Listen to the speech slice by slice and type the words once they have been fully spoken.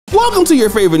Welcome to your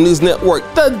favorite news network,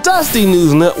 the Dusty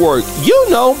News Network. You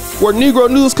know, where Negro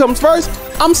news comes first.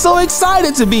 I'm so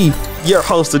excited to be your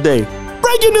host today.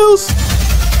 Breaking news!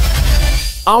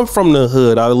 I'm from the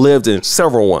hood. I lived in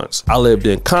several ones. I lived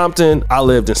in Compton. I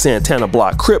lived in Santana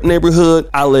Block Crip neighborhood.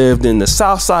 I lived in the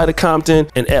south side of Compton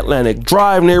in Atlantic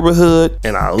Drive neighborhood.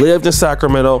 And I lived in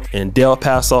Sacramento in Del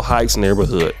Paso Heights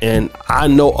neighborhood. And I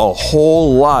know a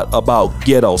whole lot about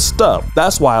ghetto stuff.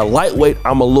 That's why lightweight,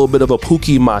 I'm a little bit of a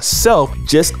pookie myself,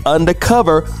 just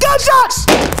undercover gunshots!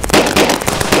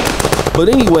 But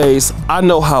anyways, I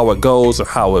know how it goes or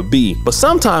how it be. But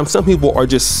sometimes some people are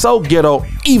just so ghetto,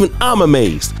 even I'm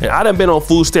amazed. And I done been on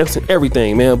food stamps and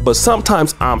everything, man, but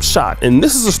sometimes I'm shocked. And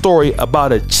this is a story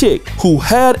about a chick who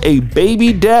had a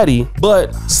baby daddy,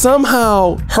 but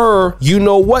somehow her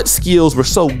you-know-what skills were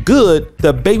so good,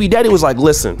 the baby daddy was like,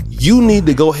 listen, you need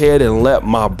to go ahead and let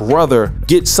my brother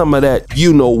get some of that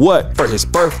you-know-what for his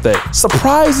birthday.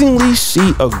 Surprisingly,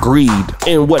 she agreed.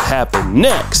 And what happened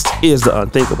next is the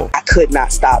unthinkable. I could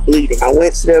not stop bleeding. I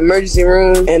went to the emergency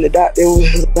room and the doctor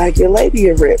was like, your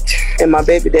labia ripped. And my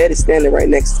baby daddy standing right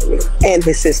next to me and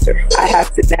his sister. I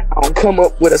have to now come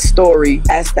up with a story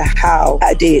as to how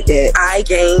I did that. I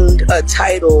gained a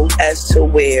title as to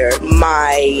where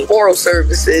my oral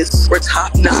services were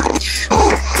top notch.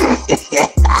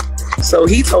 So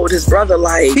he told his brother,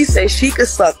 like, he said she could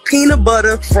suck peanut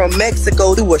butter from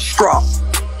Mexico through a straw.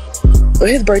 So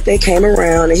his birthday came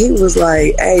around and he was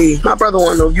like, hey, my brother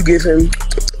wanna know if you give him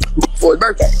for his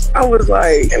birthday. I was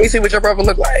like, let me see what your brother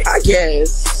look like. I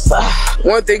guess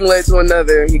one thing led to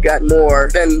another. He got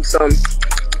more than some,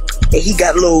 and he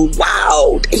got a little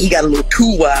wild. He got a little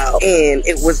too wild. And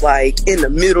it was like in the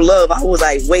middle of, I was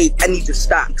like, wait, I need to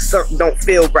stop. Something don't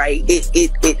feel right.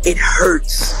 It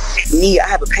hurts me. I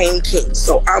have a pain kink.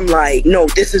 So I'm like, no,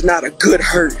 this is not a good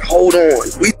hurt. Hold on.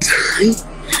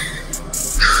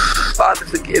 Father,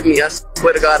 forgive me. I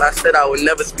swear to God, I said I would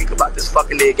never speak about this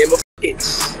fucking day again. But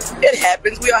it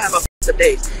happens. We all have a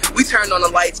day. We turned on the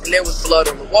lights and there was blood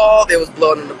on the wall. There was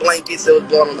blood on the blankets. There was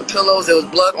blood on the pillows. There was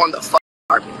blood on the fucking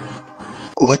carpet.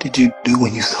 What did you do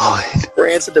when you saw it?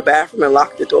 Ran to the bathroom and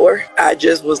locked the door. I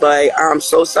just was like, I'm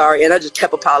so sorry. And I just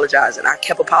kept apologizing. I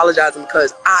kept apologizing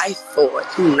because I thought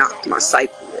he knocked my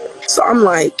cycle. So I'm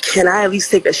like, can I at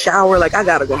least take a shower? Like, I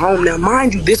gotta go home. Now,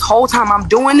 mind you, this whole time I'm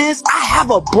doing this, I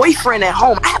have a boyfriend at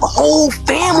home. I have a whole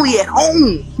family at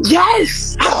home.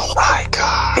 Yes. Oh my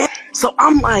God. So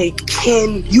I'm like,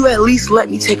 can you at least let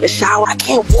me take a shower? I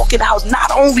can't walk in the house.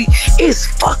 Not only it's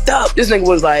fucked up. This nigga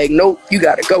was like, nope, you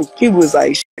gotta go. He was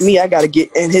like, me, I gotta get,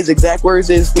 and his exact words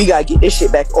is, we gotta get this shit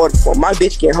back in order before my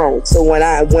bitch get home. So when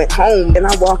I went home and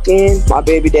I walk in, my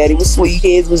baby daddy was asleep.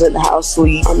 Kids was in the house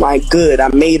asleep. I'm like, good, I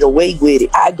made away with it.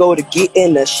 I go to get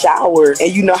in the shower,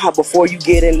 and you know how before you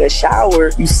get in the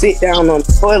shower, you sit down on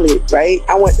the toilet, right?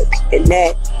 I went to pee in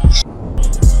that.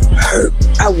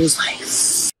 I was like,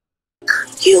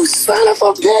 you son of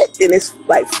a bitch. And it's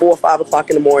like 4 or 5 o'clock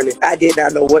in the morning. I did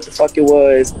not know what the fuck it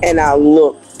was. And I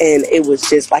looked and it was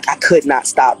just like I could not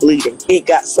stop bleeding. It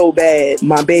got so bad.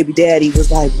 My baby daddy was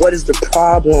like, what is the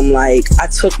problem? Like, I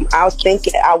was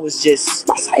thinking I was just,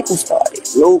 my cycle started.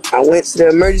 Nope. I went to the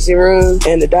emergency room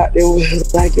and the doctor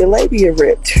was like, your labia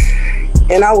ripped.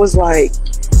 And I was like,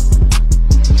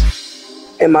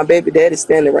 and my baby daddy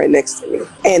standing right next to me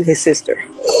and his sister.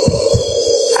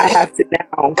 I have to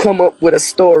now come up with a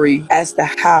story as to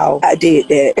how I did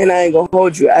that. And I ain't gonna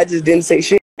hold you. I just didn't say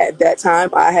shit. At that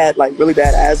time, I had like really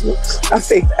bad asthma. I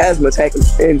faked the asthma attack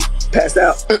and passed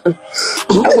out. I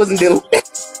wasn't dealing with it.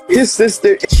 His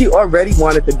sister, she already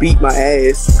wanted to beat my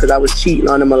ass because I was cheating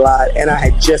on him a lot and I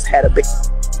had just had a baby.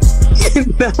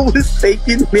 And I was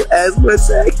faking the asthma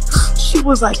attack. She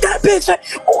was like, that bitch,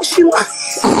 oh, she lied.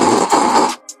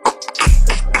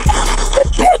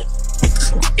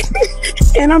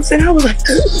 And I'm saying, I was like,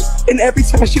 and every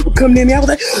time she would come near me, I was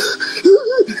like,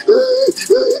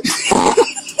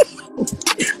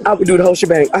 I would do the whole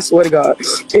shebang. I swear to God.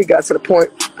 It got to the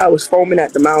point I was foaming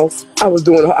at the mouth. I was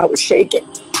shaking.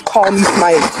 Call me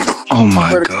Smiley. Oh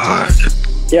my God.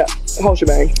 Yeah, the whole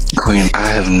shebang. Queen, I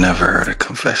have never heard a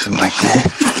confession like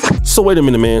that. So wait a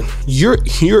minute, man. You're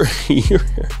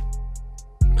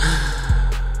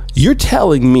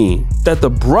telling me that the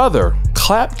brother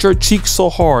clapped your cheek so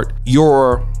hard,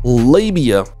 your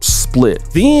labia split.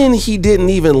 Then he didn't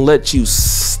even let you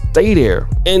stay there.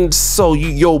 And so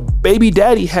your baby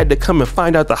daddy had to come and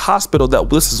find out at the hospital that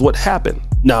this is what happened.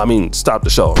 Now, I mean, stop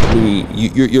the show. I mean,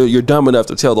 you're dumb enough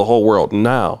to tell the whole world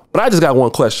now. But I just got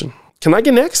one question. Can I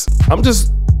get next?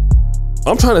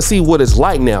 I'm trying to see what it's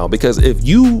like now, because if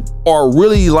you are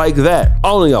really like that, I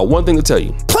only got one thing to tell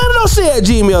you.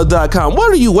 PlanetOhShit@gmail.com.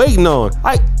 What are you waiting on?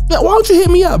 Yeah, why don't you hit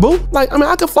me up, boo? Like, I mean,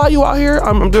 I can fly you out here.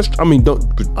 I ain't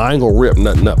gonna rip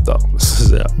nothing up though.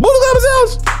 Boo,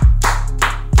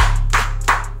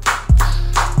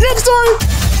 next story.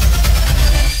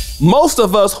 Most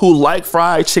of us who like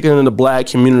fried chicken in the Black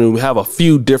community, we have a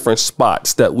few different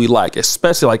spots that we like,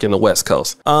 especially like in the West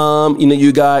Coast.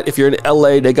 You got, if you're in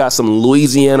LA, they got some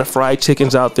Louisiana fried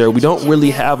chickens out there. We don't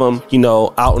really have them,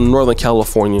 out in Northern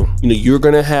California. You're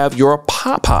gonna have your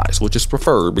Popeyes, which is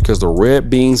preferred because the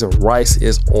red beans and rice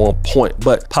is on point.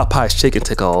 But Popeyes chicken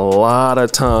take a lot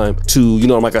of time to,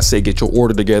 like I said, get your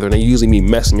order together, and they usually be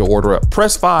messing your order up.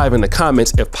 Press 5 in the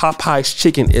comments if Popeyes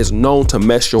chicken is known to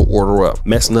mess your order up,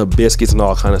 messing up biscuits and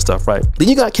all kind of stuff, right? Then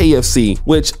you got KFC,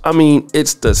 which, I mean,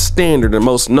 it's the standard and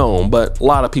most known, but a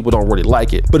lot of people don't really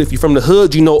like it. But if you're from the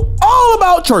hood, you know all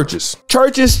about Church's.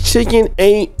 Church's chicken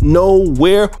ain't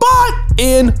nowhere but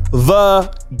in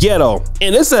the ghetto.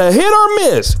 And it's a hit or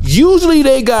miss. Usually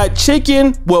they got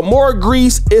chicken with more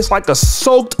grease. It's like a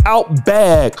soaked out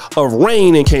bag of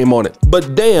rain and came on it.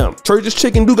 But damn, Church's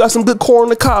chicken do got some good corn on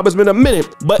the cob. It's been a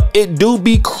minute, but it do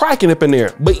be cracking up in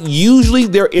there. But usually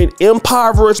they're in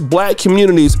impoverished Black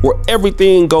communities where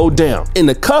everything go down. And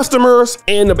the customers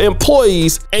and the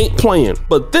employees ain't playing.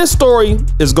 But this story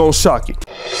is gonna shock you.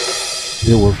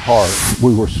 It was hard.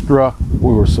 We were struck,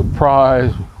 we were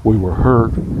surprised, we were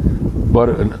hurt, but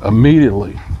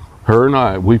immediately, her and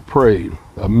I, we prayed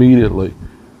immediately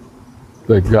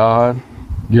that God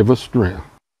give us strength.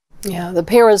 Yeah, the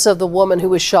parents of the woman who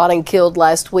was shot and killed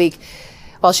last week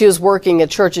while she was working at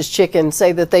Church's Chicken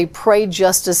say that they pray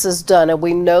justice is done, and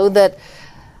we know that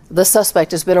the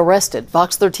suspect has been arrested.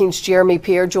 Fox 13's Jeremy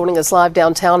Pierre joining us live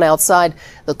downtown outside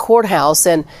the courthouse,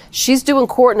 and she's due in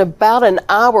court in about an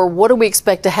hour. What do we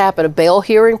expect to happen? A bail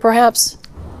hearing, perhaps?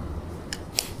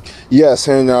 Yes,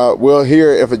 and we'll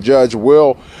hear if a judge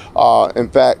will, in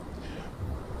fact,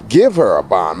 give her a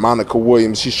bond. Monica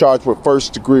Williams, she's charged with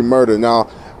first-degree murder. Now,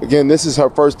 again, this is her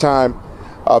first time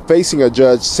facing a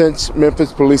judge since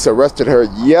Memphis police arrested her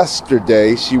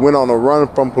yesterday. She went on a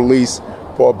run from police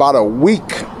for about a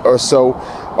week or so.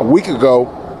 A week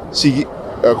ago, she,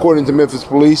 according to Memphis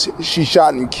police, she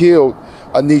shot and killed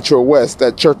Anitra West,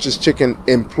 that Church's Chicken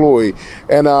employee.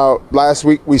 And last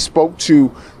week we spoke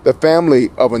to the family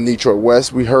of Anitra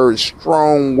West. We heard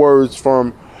strong words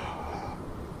from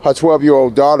her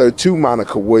 12-year-old daughter to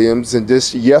Monica Williams. And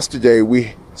yesterday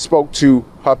we spoke to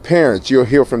her parents. You'll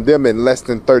hear from them in less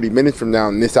than 30 minutes from now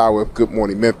in this hour of Good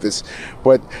Morning Memphis.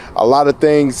 But a lot of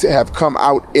things have come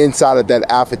out inside of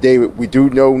that affidavit. We do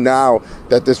know now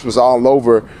that this was all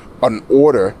over an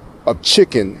order of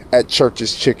chicken at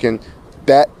Church's Chicken.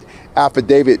 That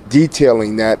affidavit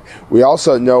detailing that. We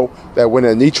also know that when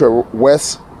Anitra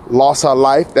West lost her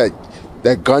life, that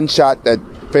gunshot, that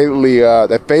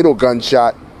fatal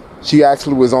gunshot, she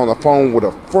actually was on the phone with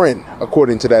a friend,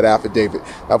 according to that affidavit.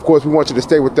 Now, of course, we want you to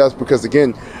stay with us because,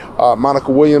 again,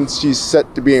 Monica Williams, she's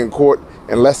set to be in court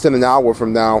in less than an hour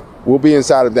from now. We'll be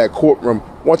inside of that courtroom.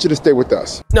 I want you to stay with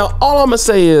us. Now, all I'm gonna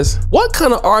say is, what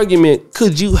kind of argument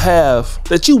could you have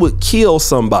that you would kill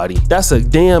somebody that's a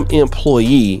damn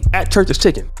employee at Church's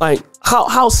Chicken? Like,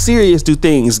 how serious do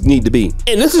things need to be?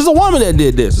 And this is a woman that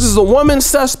did this. This is a woman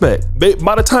suspect.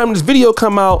 By the time this video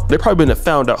come out, they probably been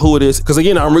found out who it is. Because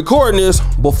again, I'm recording this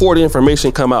before the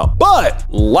information come out. But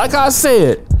like I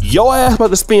said, your ass about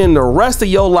to spend the rest of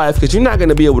your life because you're not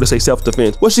gonna be able to say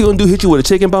self-defense. What's she gonna do? Hit you with a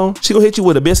chicken bone? She gonna hit you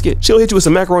with a biscuit? She gonna hit you with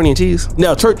some macaroni and cheese?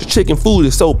 Now, Church's Chicken food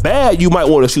is so bad you might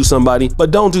want to shoot somebody,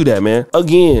 but don't do that, man.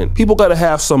 Again, people gotta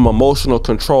have some emotional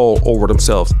control over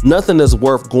themselves. Nothing is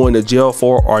worth going to jail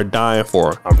for or dying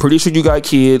for. I'm pretty sure you got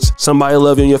kids, somebody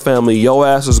love you in your family, your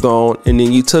ass is gone, and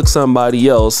then you took somebody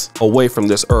else away from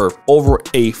this earth over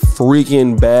a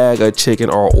freaking bag of chicken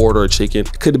or order of chicken.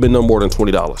 Could have been no more than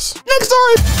 $20. Next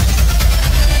story.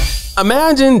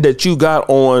 Imagine that you got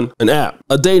on an app,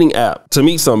 a dating app, to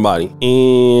meet somebody,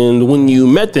 and when you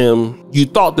met them, you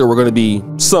thought they were gonna be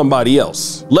somebody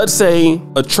else. Let's say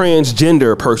a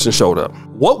transgender person showed up.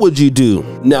 What would you do?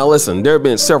 Now listen, there have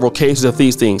been several cases of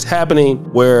these things happening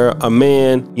where a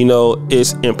man,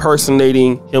 is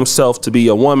impersonating himself to be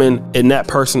a woman, and that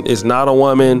person is not a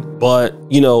woman, but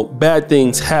bad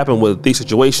things happen with these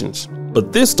situations.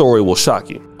 But this story will shock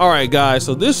you. All right, guys,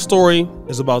 so this story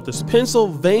is about this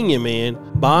Pennsylvania man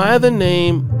by the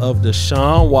name of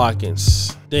Deshaun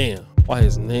Watkins. Damn, why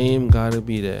his name gotta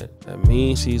be that? That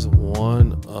means he's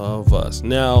one of us.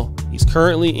 Now, he's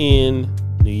currently in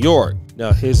New York.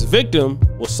 Now, his victim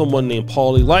was someone named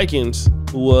Paulie Likens,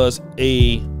 who was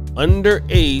a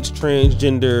underage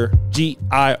transgender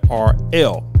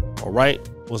GIRL, all right?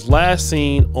 was last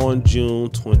seen on June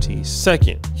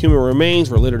 22nd. Human remains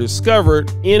were later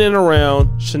discovered in and around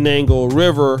Shenango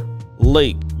River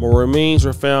Lake. More remains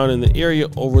were found in the area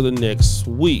over the next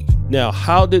week. Now,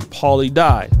 how did Paulie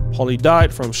die? Paulie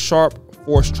died from sharp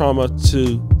force trauma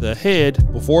to the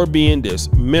head before being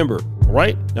dismembered.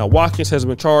 Right? Now, Watkins has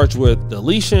been charged with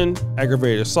deletion,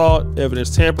 aggravated assault,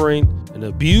 evidence tampering, and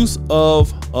abuse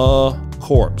of a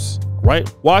corpse. Right?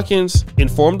 Watkins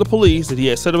informed the police that he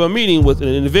had set up a meeting with an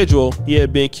individual he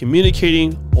had been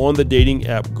communicating on the dating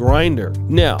app Grindr.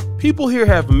 Now, people here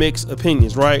have mixed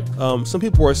opinions, right? Some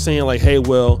people are saying like, hey,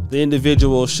 well, the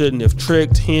individual shouldn't have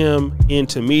tricked him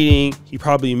into meeting. He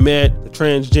probably met the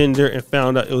transgender and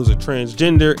found out it was a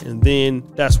transgender, and then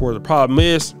that's where the problem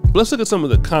is. But let's look at some of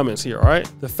the comments here, all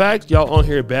right? The fact y'all on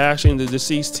here bashing the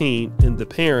deceased teen and the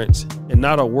parents and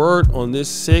not a word on this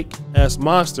sick ass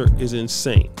monster is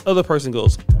insane. Other person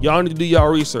goes, y'all need to do y'all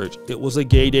research. It was a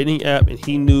gay dating app and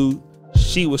he knew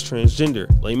she was transgender.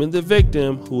 Blaming the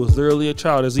victim, who was literally a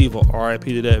child, is evil. RIP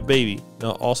to that baby.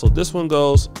 Now, also, this one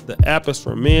goes, the app is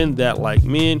for men that like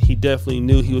men. He definitely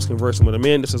knew he was conversing with a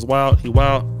man. This is wild. He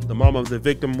wild. The mom of the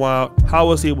victim wild. How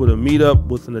was he able to meet up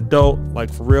with an adult?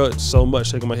 Like, for real, it's so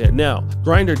much shaking my head. Now,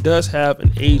 Grindr does have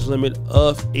an age limit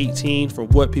of 18 from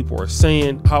what people are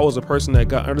saying. How was a person that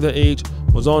got under the age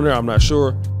was on there? I'm not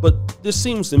sure. But this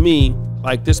seems to me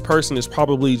like this person is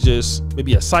probably just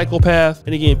maybe a psychopath.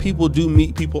 And again, people do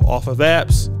meet people off of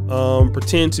apps,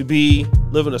 pretend to be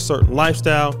living a certain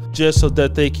lifestyle just so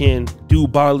that they can do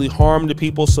bodily harm to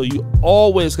people. So you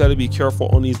always got to be careful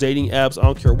on these dating apps. I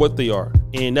don't care what they are.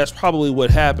 And that's probably what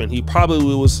happened. He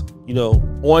probably was,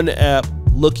 on the app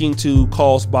looking to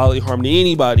cause bodily harm to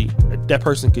anybody that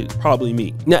person could probably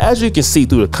meet. Now, as you can see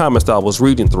through the comments that I was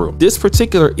reading through, this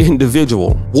particular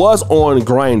individual was on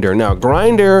Grindr. Now,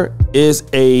 Grindr is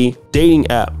a dating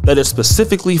app that is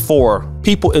specifically for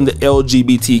people in the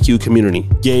LGBTQ community,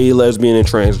 gay, lesbian, and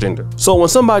transgender. So when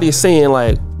somebody is saying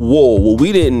like, whoa, well,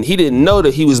 he didn't know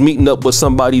that he was meeting up with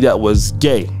somebody that was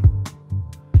gay.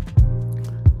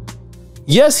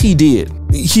 Yes, he did.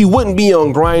 He wouldn't be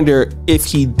on Grindr if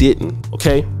he didn't,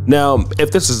 okay? Now,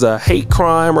 if this is a hate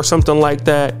crime or something like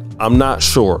that, I'm not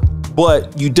sure.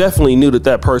 But you definitely knew that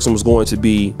that person was going to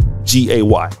be gay.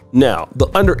 Now, the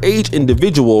underage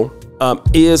individual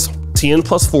is 10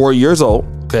 plus 4 years old,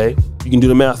 okay? You can do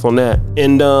the math on that.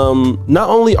 And not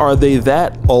only are they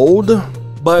that old,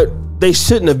 but they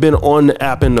shouldn't have been on the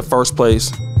app in the first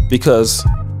place because,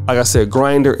 like I said,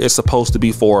 Grindr is supposed to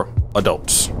be for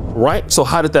adults, right? So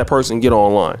how did that person get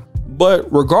online? But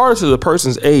regardless of the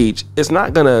person's age, it's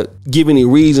not gonna give any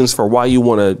reasons for why you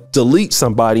wanna delete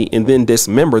somebody and then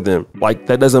dismember them. Like,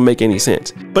 that doesn't make any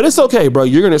sense. But it's okay, bro.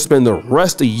 You're gonna spend the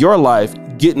rest of your life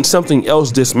getting something else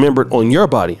dismembered on your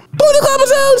body. Booty clap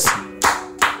yourselves!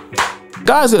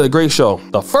 Guys, did a great show.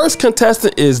 The first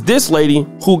contestant is this lady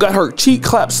who got her cheek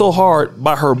clapped so hard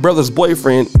by her brother's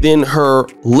boyfriend, then her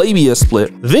labia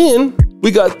split. Then we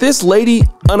got this lady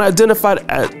unidentified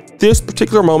at this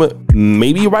particular moment.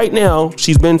 Maybe right now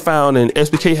she's been found and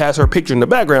SBK has her picture in the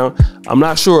background. I'm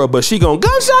not sure, but she going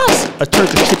gunshots, a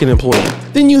Church's Chicken employee.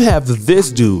 Then you have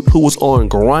this dude who was on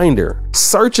Grindr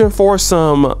searching for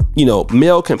some,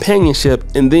 male companionship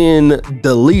and then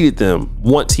deleted them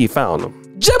once he found them.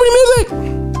 Jeopardy music!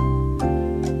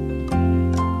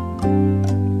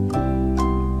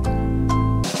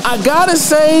 I gotta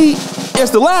say,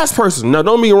 it's the last person. Now,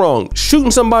 don't be wrong.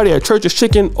 Shooting somebody at Church's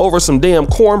Chicken over some damn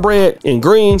cornbread and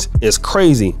greens is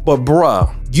crazy. But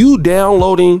bruh, you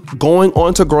downloading, going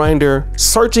onto Grindr,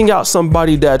 searching out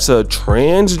somebody that's a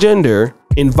transgender,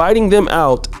 inviting them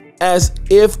out as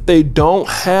if they don't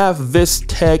have this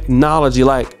technology.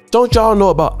 Like, don't y'all know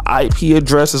about IP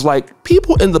addresses? Like,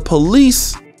 people in the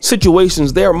police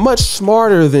situations, they're much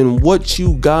smarter than what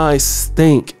you guys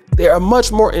think. They are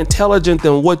much more intelligent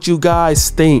than what you guys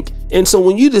think. And so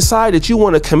when you decide that you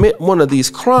want to commit one of these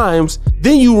crimes,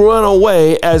 then you run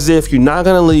away as if you're not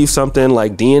going to leave something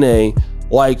like DNA,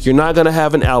 like you're not going to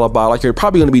have an alibi, like you're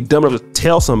probably going to be dumb enough to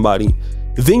tell somebody.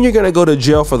 Then you're going to go to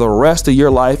jail for the rest of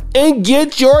your life and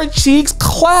get your cheeks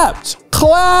clapped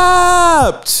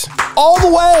all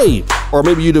the way. Or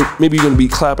maybe you're going to be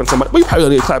clapping somebody, but you're probably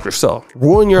going to get clapped yourself.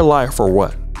 Ruin your life for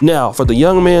what? Now, for the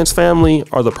young man's family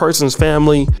or the person's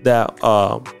family that,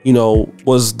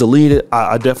 was deleted,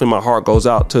 I definitely, my heart goes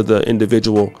out to the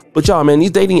individual. But y'all, man,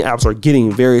 these dating apps are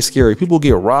getting very scary. People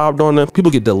get robbed on them.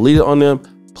 People get deleted on them.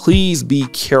 Please be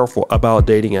careful about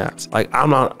dating apps. Like,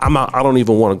 I don't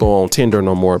even want to go on Tinder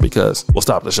no more because we'll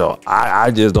stop the show.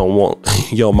 I just don't want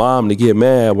your mom to get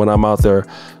mad when I'm out there,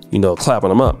 clapping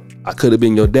them up. I could have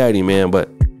been your daddy, man, but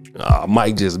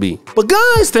Might just be. But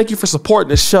guys, thank you for supporting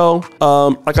the show.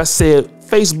 Like I said,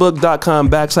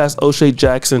 facebook.com/O'Shea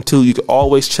Jackson 2. You can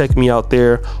always check me out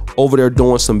there, over there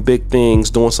doing some big things,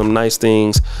 doing some nice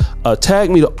things. Tag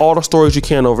me to all the stories you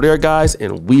can over there, guys,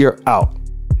 and we are out.